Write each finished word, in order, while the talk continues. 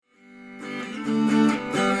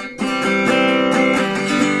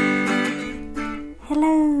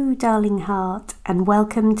darling heart, and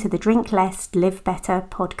welcome to the Drink Less, Live Better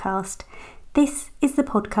podcast. This is the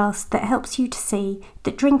podcast that helps you to see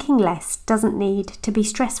that drinking less doesn't need to be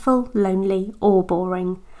stressful, lonely, or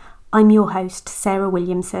boring. I'm your host, Sarah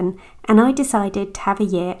Williamson, and I decided to have a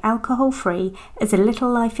year alcohol-free as a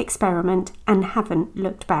little life experiment and haven't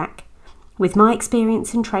looked back. With my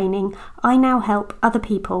experience and training, I now help other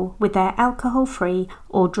people with their alcohol-free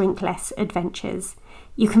or drink less adventures.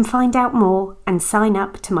 You can find out more and sign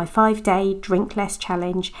up to my 5-day Drink Less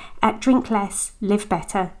challenge at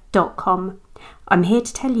drinklesslivebetter.com. I'm here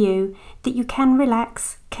to tell you that you can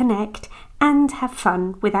relax, connect, and have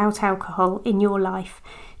fun without alcohol in your life.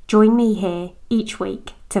 Join me here each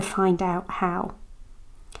week to find out how.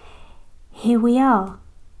 Here we are,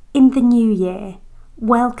 in the new year.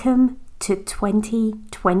 Welcome to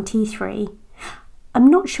 2023. I'm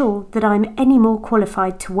not sure that I'm any more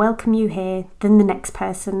qualified to welcome you here than the next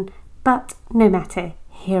person, but no matter,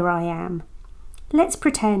 here I am. Let's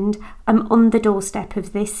pretend I'm on the doorstep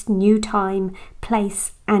of this new time,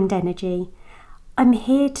 place and energy. I'm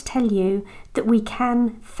here to tell you that we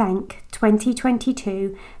can thank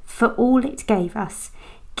 2022 for all it gave us,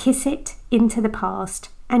 kiss it into the past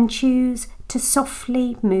and choose to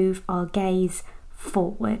softly move our gaze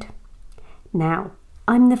forward. Now,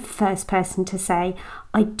 I'm the first person to say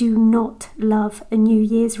I do not love a New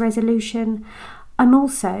Year's resolution. I'm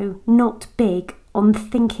also not big on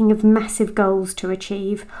thinking of massive goals to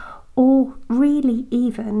achieve or really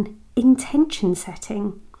even intention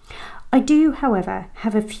setting. I do, however,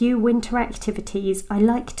 have a few winter activities I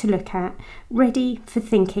like to look at, ready for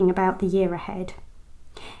thinking about the year ahead.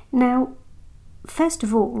 Now, first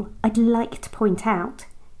of all, I'd like to point out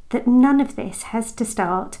that none of this has to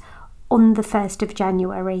start on the 1st of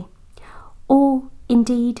January, or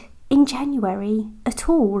indeed in January at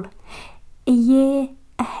all. A year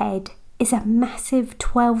ahead is a massive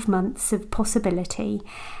 12 months of possibility,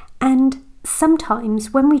 and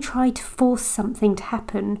sometimes when we try to force something to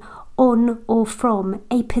happen on or from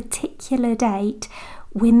a particular date,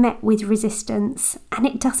 we're met with resistance and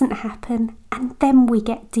it doesn't happen, and then we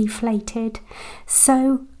get deflated.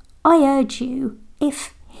 So I urge you,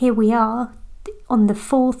 if here we are on the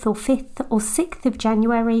 4th or 5th or 6th of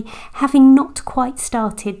January, having not quite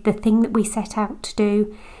started the thing that we set out to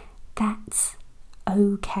do, that's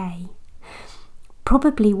okay.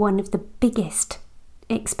 Probably one of the biggest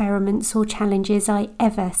experiments or challenges I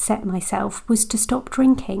ever set myself was to stop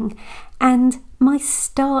drinking, and my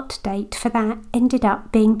start date for that ended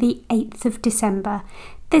up being the 8th of December.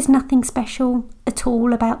 There's nothing special at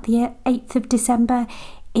all about the 8th of December.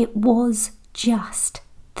 It was just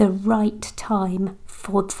the right time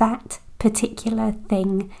for that particular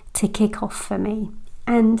thing to kick off for me,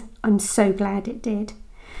 and I'm so glad it did.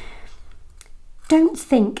 Don't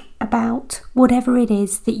think about whatever it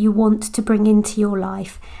is that you want to bring into your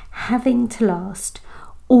life having to last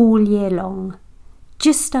all year long.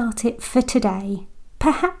 Just start it for today,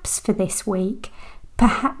 perhaps for this week,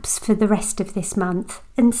 perhaps for the rest of this month,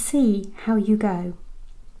 and see how you go.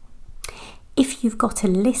 If you've got a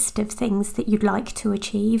list of things that you'd like to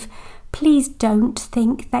achieve, please don't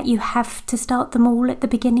think that you have to start them all at the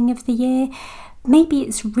beginning of the year. Maybe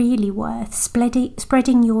it's really worth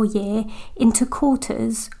spreading your year into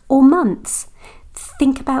quarters or months.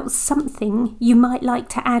 Think about something you might like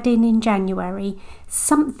to add in January,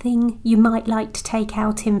 something you might like to take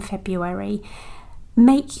out in February.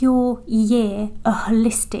 Make your year a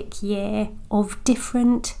holistic year of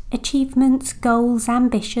different achievements, goals,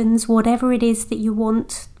 ambitions, whatever it is that you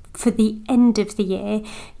want for the end of the year.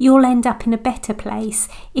 You'll end up in a better place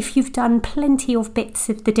if you've done plenty of bits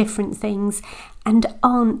of the different things and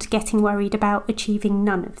aren't getting worried about achieving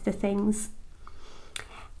none of the things.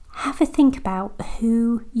 Have a think about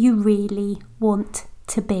who you really want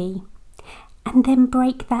to be, and then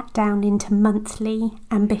break that down into monthly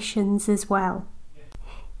ambitions as well.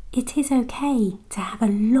 It is okay to have a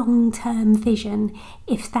long-term vision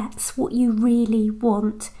if that's what you really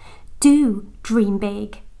want. Do dream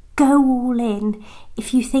big. Go all in.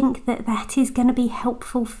 If you think that is going to be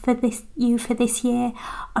helpful for this year,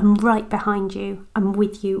 I'm right behind you. I'm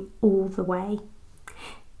with you all the way.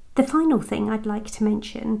 The final thing I'd like to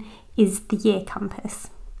mention is the Year Compass.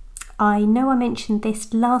 I know I mentioned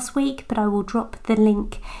this last week, but I will drop the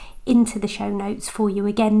link into the show notes for you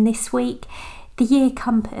again this week. The Year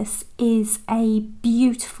Compass is a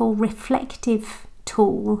beautiful, reflective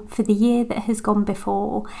tool for the year that has gone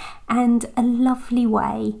before, and a lovely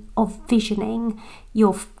way of visioning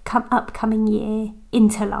your upcoming year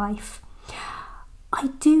into life. I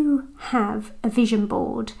do have a vision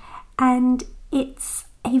board, and it's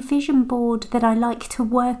a vision board that I like to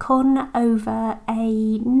work on over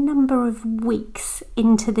a number of weeks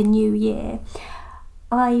into the new year.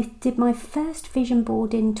 I did my first vision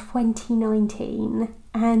board in 2019,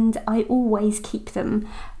 and I always keep them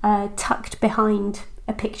tucked behind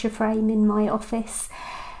a picture frame in my office.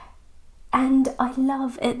 And I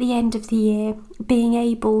love at the end of the year being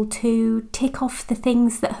able to tick off the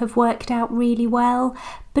things that have worked out really well,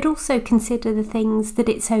 but also consider the things that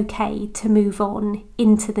it's okay to move on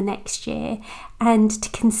into the next year, and to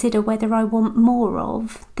consider whether I want more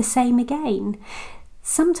of the same again.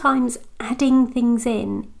 Sometimes adding things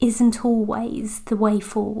in isn't always the way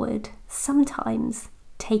forward. Sometimes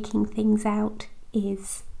taking things out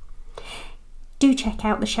is. Do check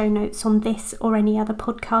out the show notes on this or any other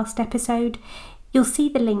podcast episode. You'll see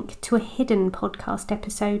the link to a hidden podcast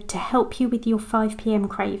episode to help you with your 5 p.m.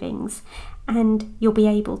 cravings, and you'll be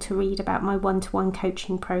able to read about my one-to-one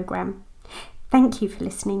coaching program. Thank you for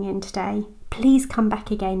listening in today. Please come back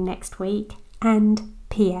again next week, and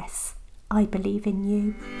P.S. I believe in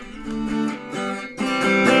you.